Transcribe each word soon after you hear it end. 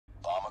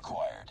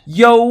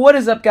Yo, what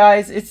is up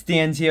guys? It's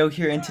DNZio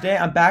here, and today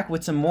I'm back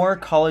with some more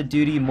Call of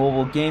Duty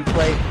mobile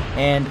gameplay.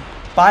 And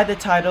by the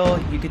title,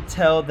 you could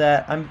tell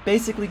that I'm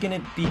basically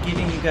going to be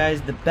giving you guys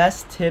the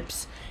best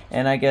tips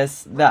and I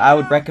guess that I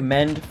would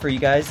recommend for you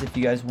guys if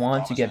you guys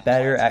want to get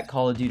better at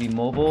Call of Duty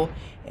mobile,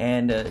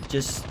 and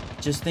just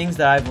things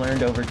that I've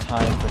learned over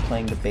time for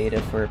playing the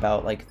beta for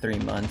about like 3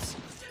 months.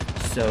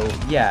 So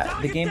yeah,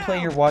 the gameplay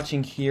you're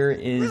watching here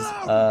is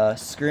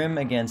Scrim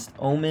against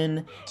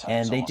Omen,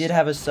 and they did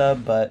have a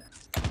sub, but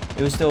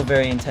it was still a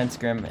very intense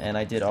scrim, and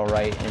I did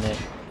alright in it.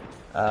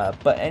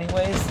 But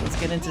anyways, let's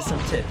get into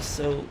some tips.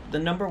 So the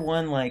number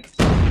one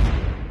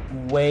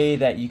way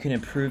that you can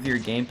improve your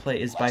gameplay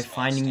is by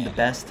finding the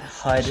best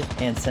HUD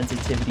and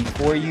sensitivity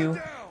for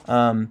you.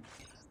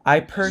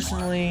 I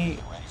personally,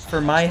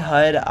 for my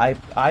HUD,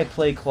 I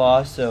play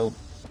claw, so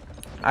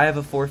I have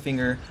a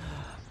 4-finger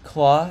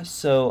claw,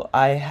 so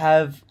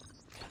I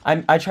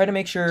try to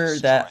make sure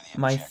that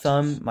my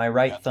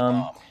right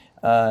thumb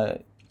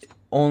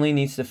only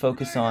needs to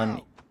focus on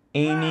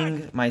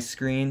aiming my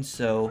screen,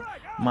 so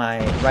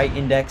my right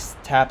index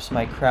taps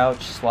my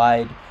crouch,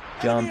 slide,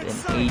 jump, and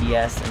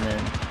ADS, and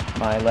then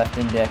my left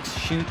index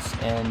shoots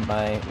and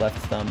my left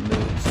thumb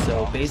moves.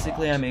 So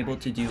basically I'm able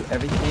to do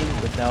everything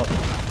without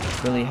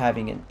really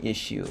having an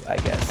issue, I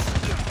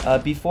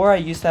guess. Before I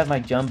used to have my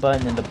jump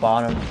button in the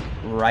bottom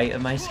right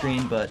of my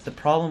screen, but the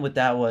problem with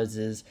that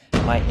is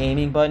my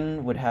aiming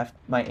thumb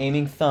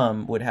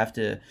would have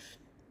to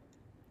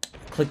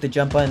click the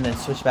jump button, then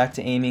switch back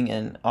to aiming,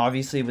 and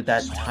obviously with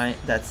that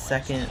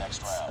second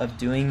of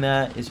doing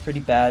that is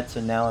pretty bad.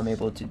 So now I'm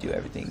able to do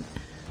everything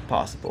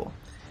possible.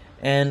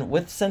 And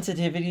with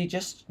sensitivity,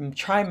 just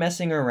try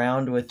messing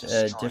around with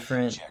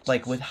different,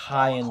 with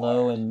high and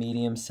low and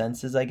medium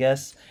senses, I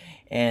guess.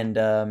 And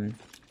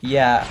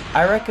yeah,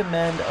 I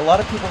recommend, a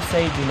lot of people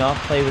say do not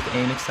play with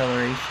aim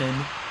acceleration,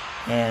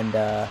 and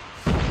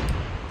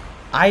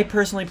I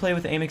personally play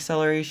with aim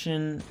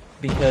acceleration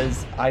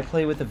because I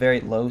play with a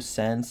very low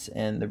sense,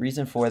 and the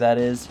reason for that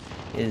is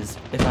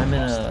if I'm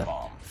in a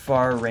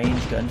far range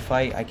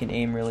gunfight, I can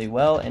aim really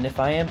well, and if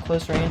I am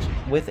close range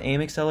with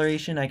aim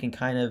acceleration, I can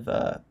kind of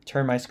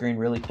turn my screen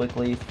really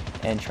quickly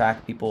and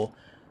track people.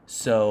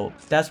 So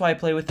that's why I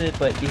play with it.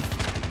 But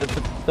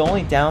the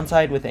only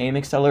downside with aim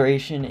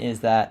acceleration is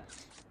that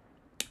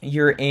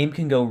your aim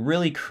can go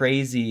really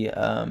crazy,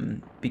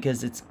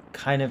 because it's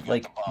kind of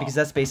because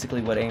that's basically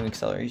what aim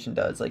acceleration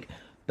does.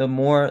 The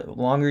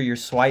longer your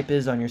swipe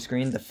is on your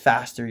screen, the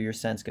faster your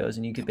sense goes,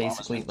 and you could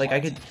basically,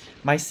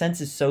 my sense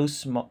is so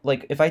small,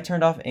 if I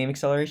turned off aim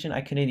acceleration,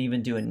 I couldn't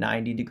even do a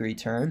 90-degree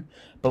turn,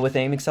 but with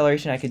aim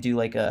acceleration, I could do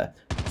like a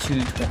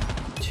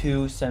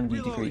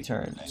 270-degree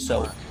turn.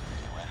 So,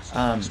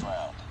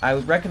 I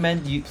would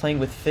recommend you playing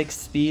with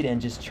fixed speed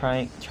and just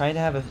trying to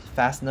have a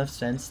fast enough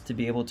sense to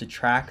be able to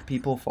track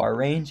people far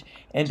range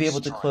and be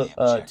able to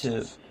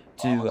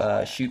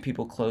shoot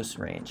people close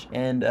range.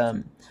 And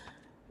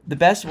the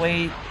best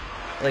way,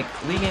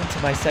 leading into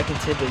my second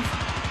tip, is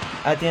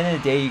at the end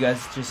of the day, you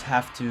guys just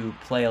have to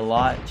play a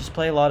lot. Just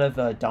play a lot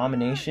of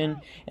domination,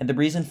 and the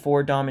reason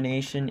for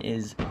domination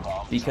is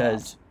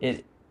because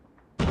it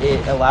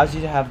allows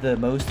you to have the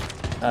most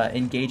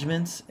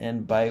engagements,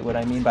 and by what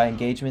I mean by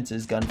engagements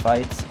is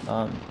gunfights.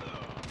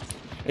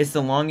 It's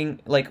the longing,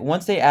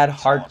 once they add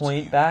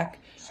hardpoint back,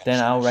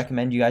 then I'll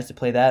recommend you guys to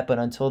play that. But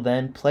until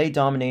then, play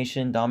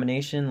domination.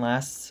 Domination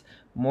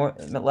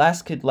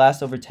could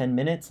last over 10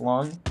 minutes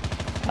long,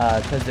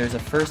 because there's a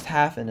first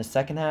half and a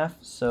second half,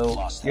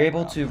 so you're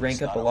able to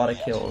rank up a lot of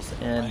kills.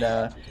 And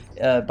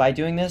by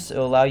doing this,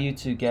 it'll allow you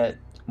to get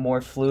more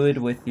fluid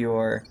with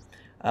your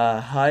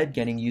HUD,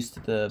 getting used to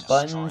the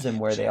buttons and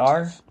where they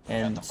are.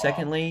 And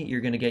secondly,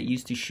 you're going to get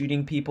used to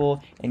shooting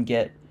people and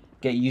get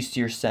used to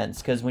your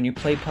sense, because when you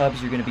play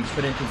pubs, you're going to be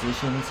put in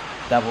positions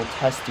that will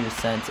test your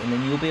sense, and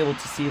then you'll be able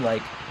to see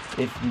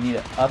if you need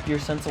to up your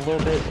sense a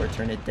little bit or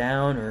turn it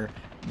down, or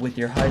with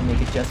your HUD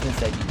make adjustments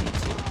that you need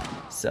to.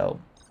 So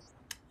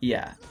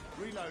yeah,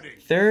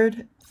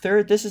 third,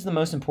 this is the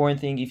most important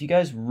thing. If you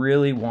guys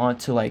really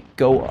want to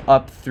go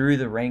up through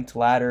the ranked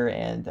ladder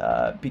and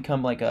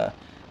become like a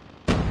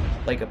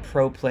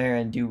pro player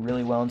and do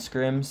really well in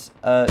scrims,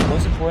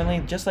 most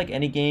importantly, just like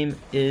any game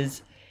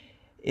is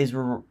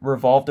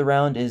revolved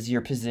around, is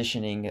your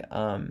positioning.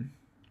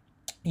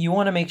 You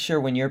want to make sure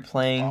when you're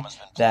playing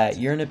that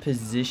you're in a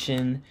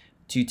position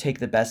to take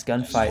the best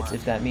gunfights.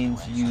 If that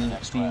means you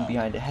being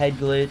behind a head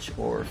glitch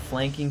or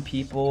flanking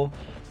people,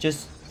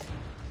 just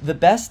the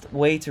best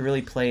way to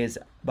really play is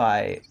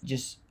by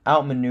just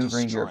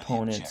outmaneuvering your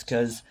opponents.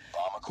 Because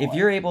if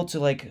you're able to,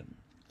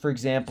 for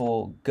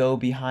example, go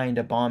behind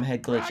a bomb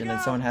head glitch and then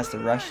someone has to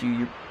rush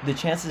you, the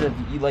chances of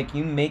you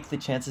make the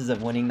chances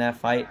of winning that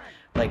fight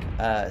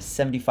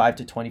 75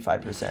 to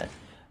 25%,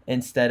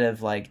 instead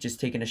of just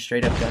taking a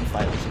straight up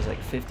gunfight, which is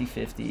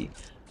 50-50.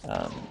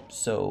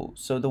 So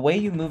the way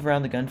you move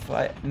around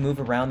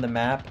the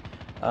map,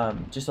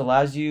 just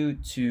allows you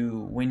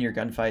to win your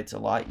gunfights a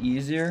lot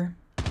easier.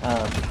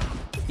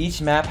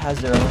 each map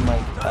has their own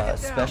like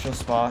special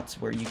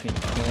spots where you can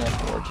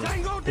camp or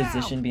just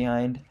position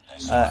behind.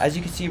 As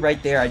you can see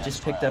right there, I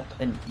just picked up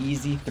an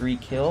easy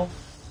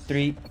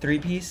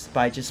 3-piece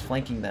by just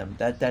flanking them.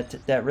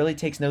 That really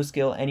takes no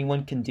skill.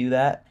 Anyone can do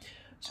that,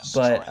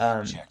 but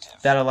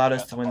that allowed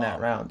us to win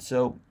that round.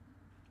 So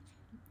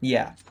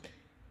yeah,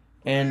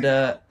 and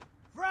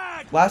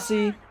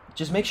lastly,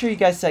 just make sure you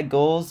guys set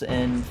goals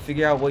and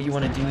figure out what you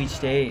want to do each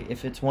day.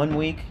 If it's 1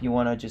 week, you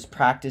want to just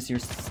practice your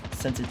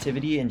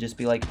sensitivity and just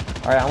be like,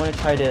 all right, I want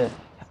to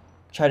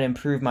try to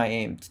improve my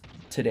aim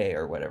today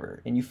or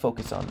whatever, and you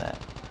focus on that.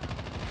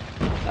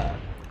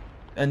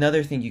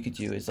 Another thing you could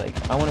do is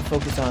like, I want to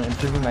focus on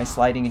improving my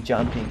sliding and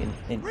jumping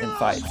in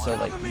fights. So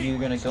like, you're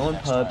gonna go in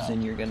pubs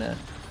and you're gonna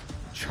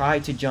try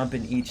to jump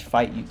in each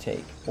fight you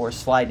take or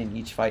slide in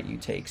each fight you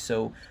take.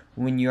 So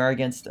when you are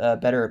against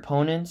better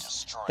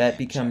opponents, that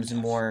becomes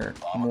more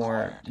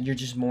you're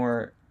just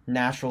more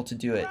natural to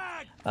do it.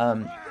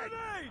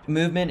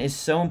 Movement is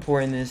so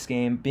important in this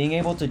game. Being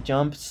able to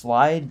jump,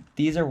 slide,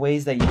 these are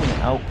ways that you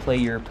can outplay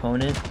your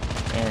opponent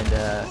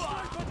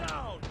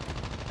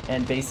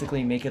and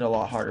basically make it a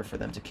lot harder for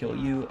them to kill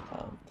you.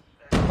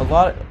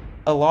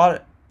 A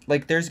lot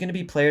like, there's gonna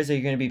be players that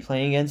you're gonna be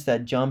playing against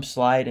that jump,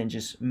 slide, and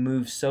just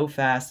move so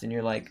fast, and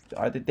you're like,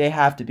 they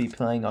have to be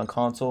playing on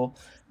console.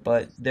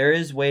 But there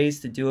is ways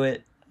to do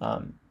it.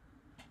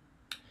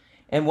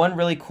 And one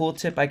really cool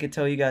tip I could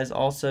tell you guys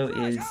also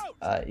is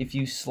if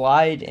you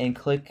slide and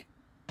click,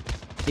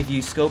 if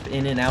you scope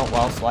in and out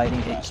while sliding,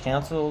 it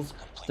cancels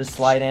the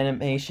slide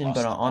animation,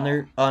 but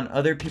on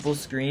other people's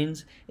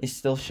screens, it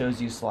still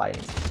shows you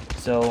sliding.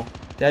 So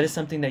that is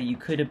something that you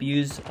could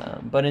abuse.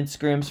 But in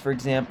scrims, for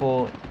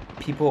example,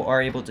 people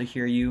are able to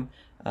hear you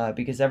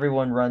because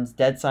everyone runs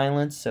dead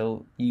silence,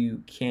 so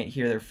you can't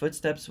hear their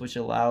footsteps, which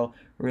allow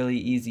really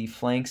easy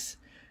flanks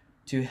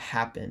to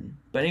happen.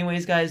 But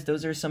anyways, guys,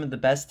 those are some of the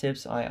best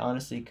tips I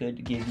honestly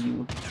could give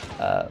you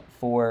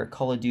for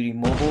Call of Duty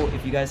Mobile.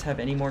 If you guys have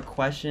any more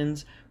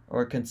questions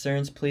or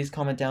concerns, please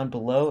comment down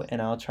below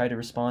and I'll try to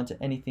respond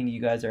to anything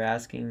you guys are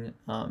asking.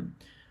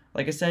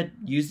 Like I said,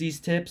 use these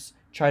tips,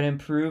 try to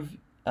improve,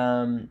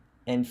 and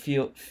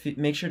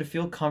make sure to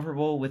feel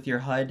comfortable with your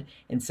HUD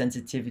and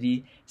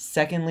sensitivity.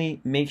 Secondly,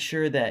 make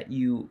sure that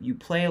you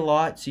play a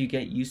lot so you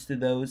get used to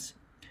those.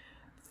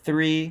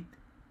 3,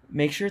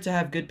 make sure to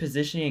have good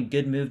positioning and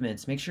good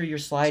movements. Make sure you're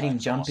sliding,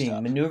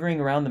 jumping, maneuvering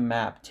around the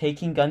map,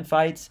 taking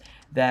gunfights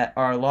that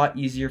are a lot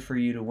easier for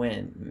you to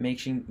win.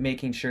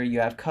 Making sure you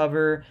have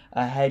cover,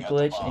 a head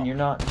glitch, and you're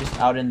not just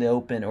out in the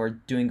open or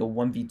doing a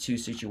 1v2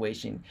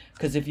 situation.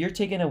 Because if you're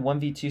taking a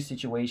 1v2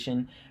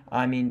 situation,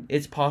 I mean,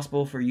 it's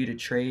possible for you to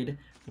trade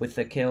with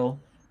the kill.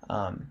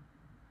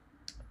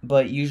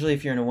 But usually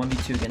if you're in a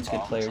 1v2 against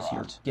good players,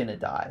 you're gonna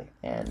die.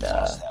 And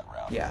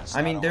yeah,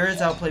 I mean, there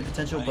is outplay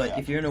potential, but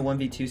if you're in a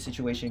 1v2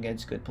 situation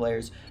against good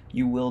players,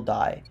 you will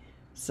die.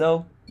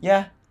 So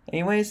yeah,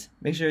 anyways,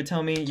 make sure to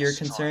tell me your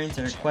concerns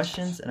or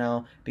questions and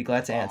I'll be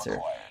glad to answer.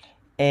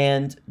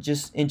 And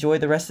just enjoy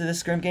the rest of the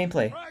scrim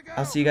gameplay.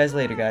 I'll see you guys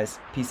later, guys.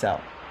 Peace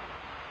out.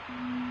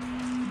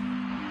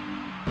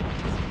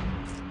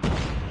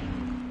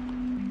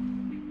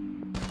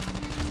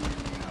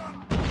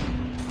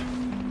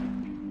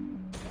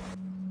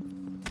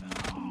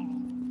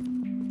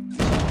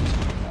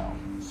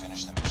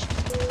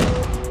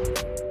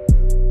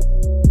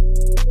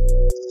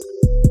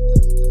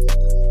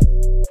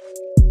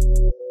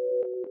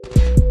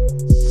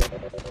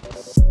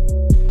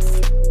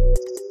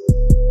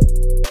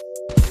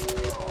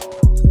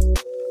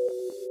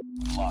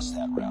 Lost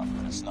that round,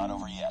 but it's not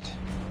over yet.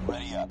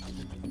 Ready up.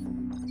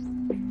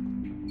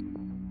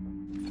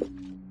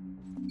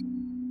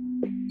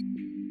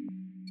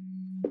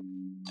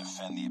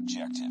 Defend the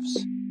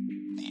objectives.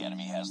 The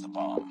enemy has the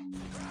bomb.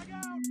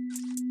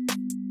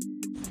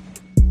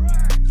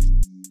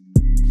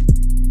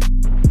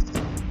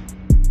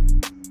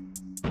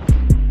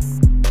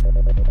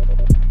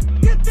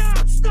 Get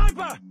down,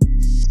 sniper!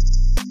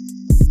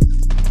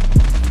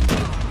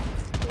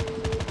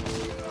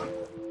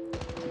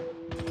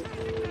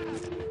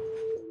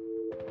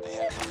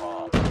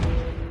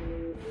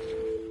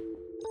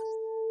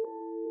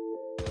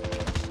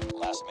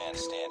 Last man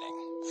standing.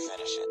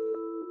 Finish it.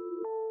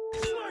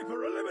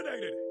 Sniper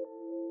eliminated!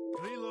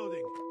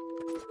 Reloading.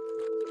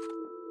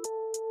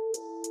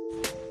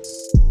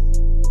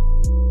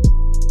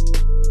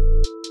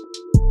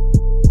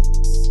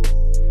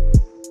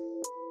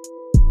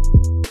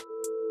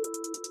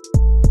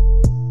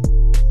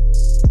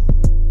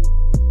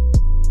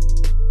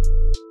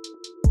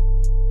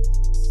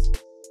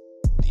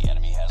 The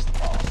enemy has the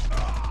bomb.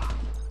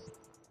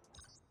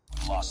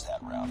 Lost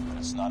that round, but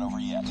it's not over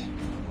yet.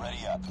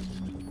 Ready up.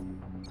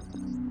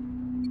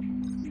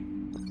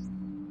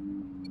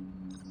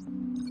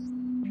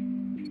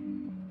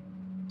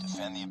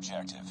 Defend the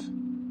objective.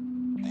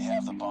 They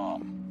have the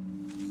bomb.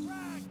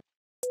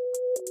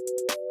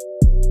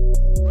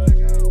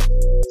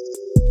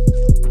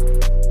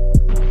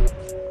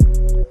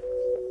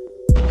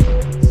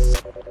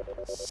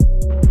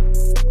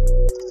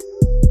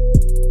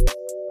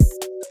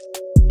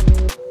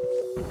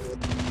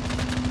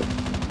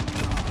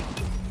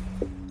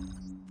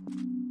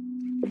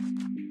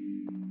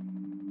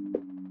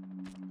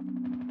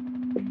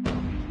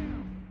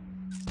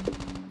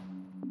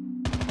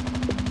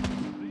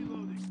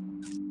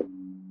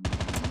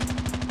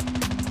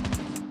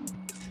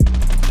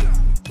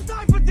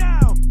 Sniper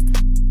down!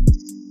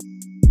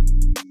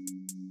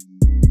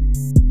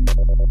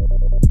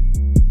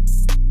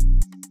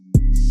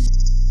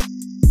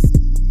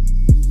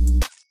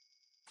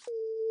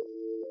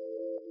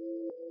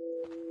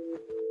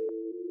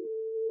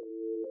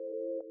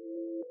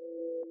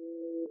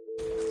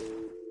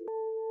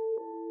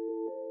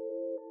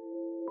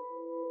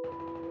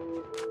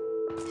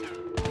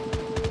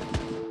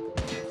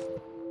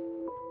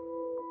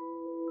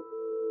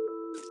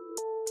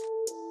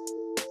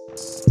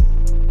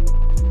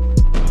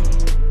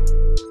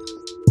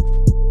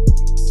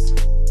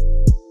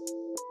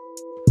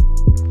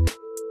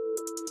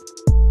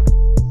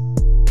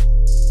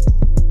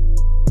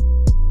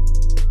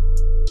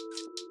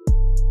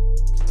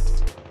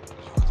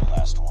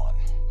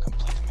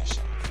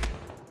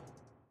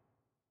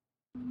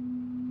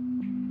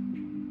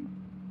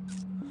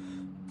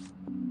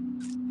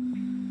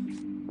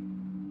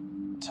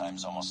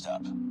 Time's almost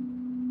up.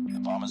 The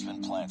bomb has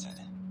been planted.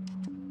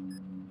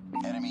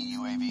 Enemy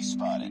UAV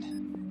spotted.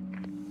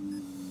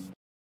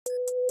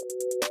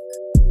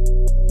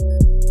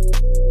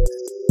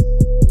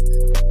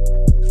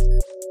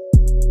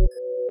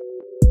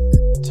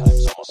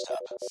 Time's almost up.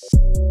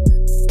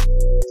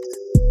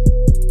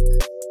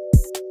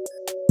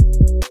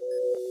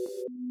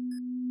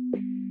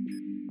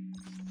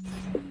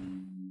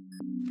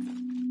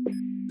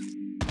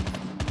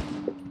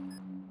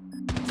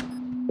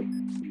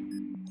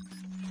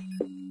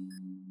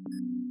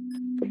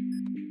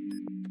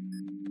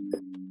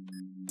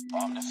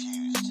 Bomb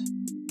defused.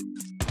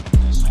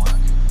 Nice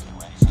work. Get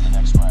ready for the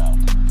next round.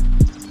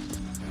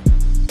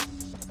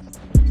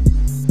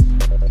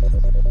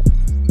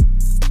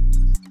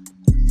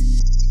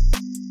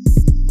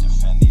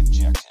 Defend the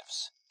objectives.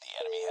 The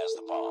enemy has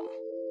the bomb.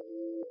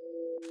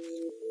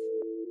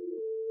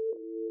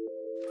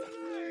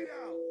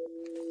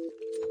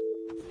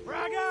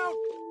 Frag out!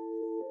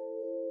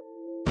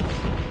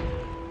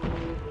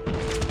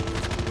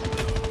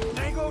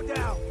 Tango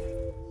down!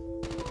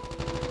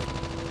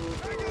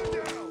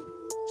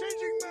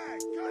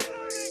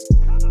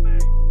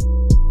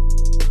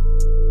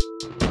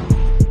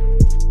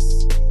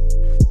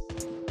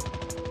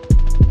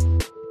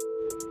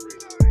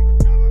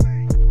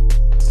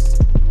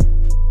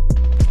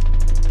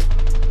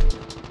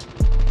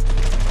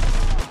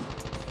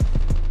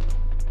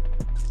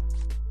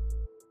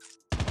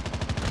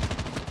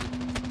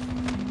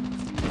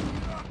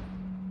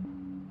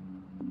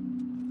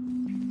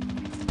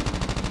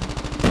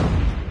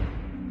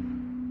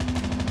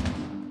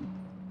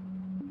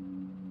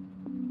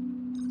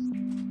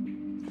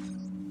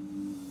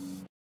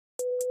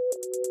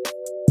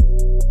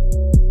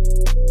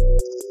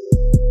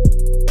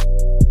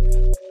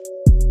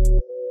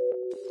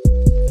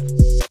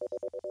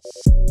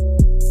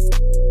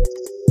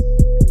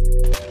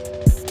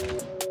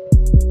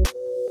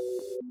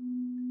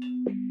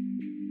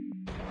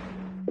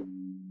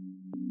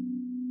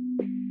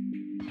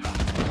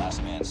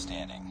 Last man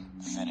standing.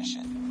 Finish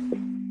it.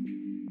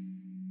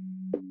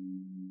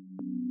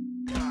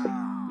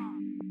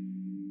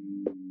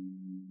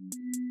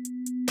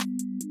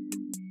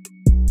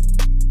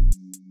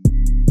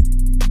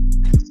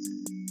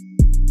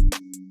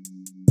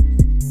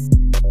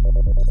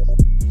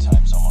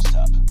 Time's almost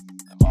up.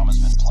 The bomb has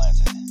been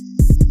planted.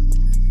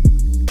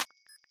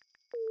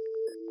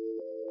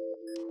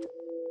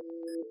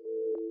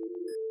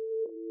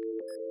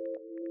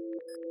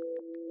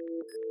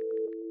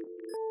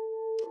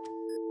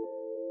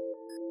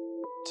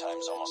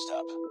 Time's almost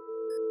up.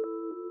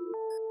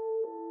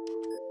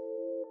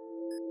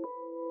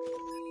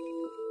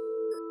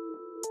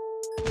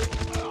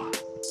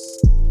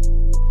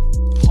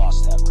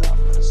 Lost that round,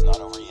 but it's not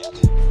over yet.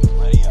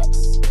 Ready up.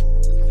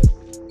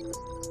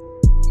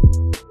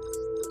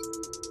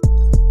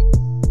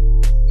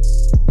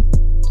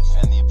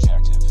 Defend the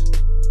objective.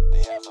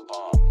 They have the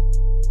bomb.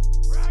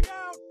 Frag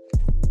out!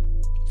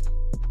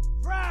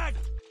 Frag!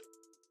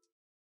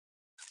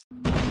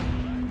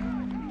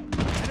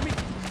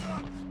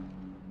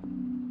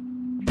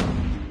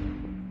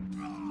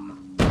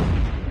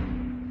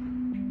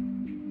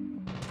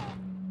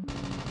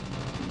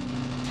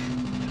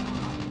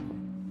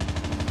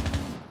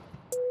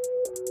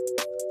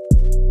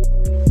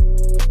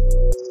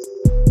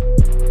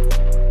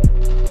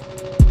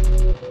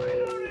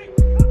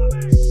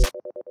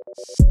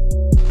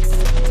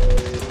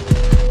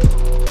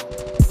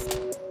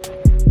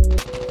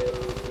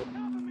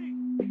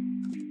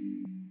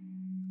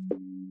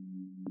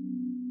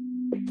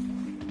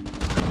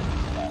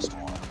 Last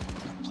one.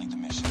 Complete the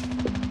mission.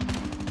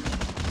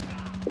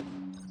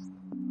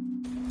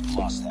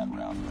 Lost that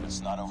round, but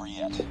it's not over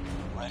yet.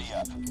 Ready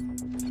up.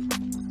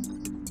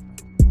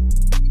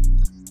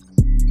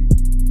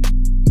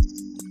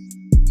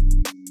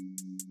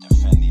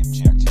 Defend the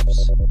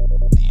objectives.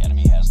 The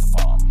enemy has the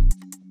bomb.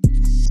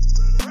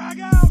 Frag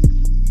out!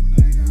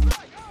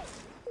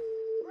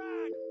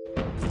 Frag!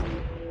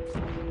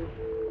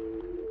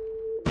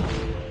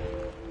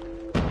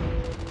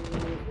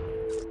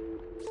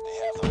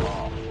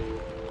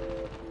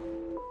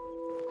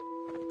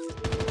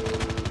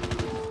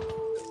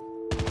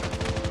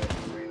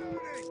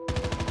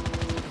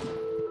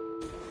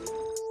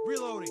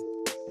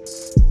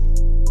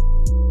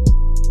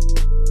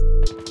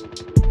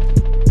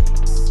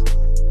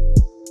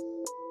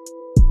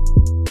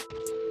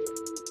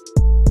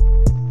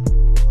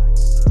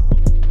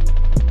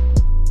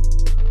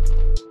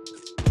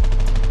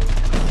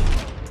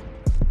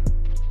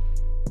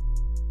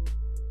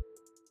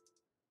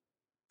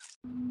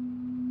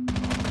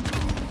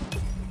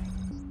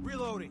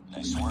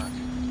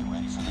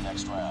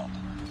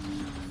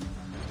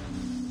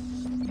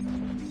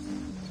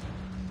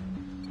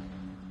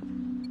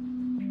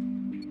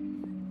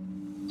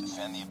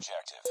 Defend the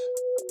objective.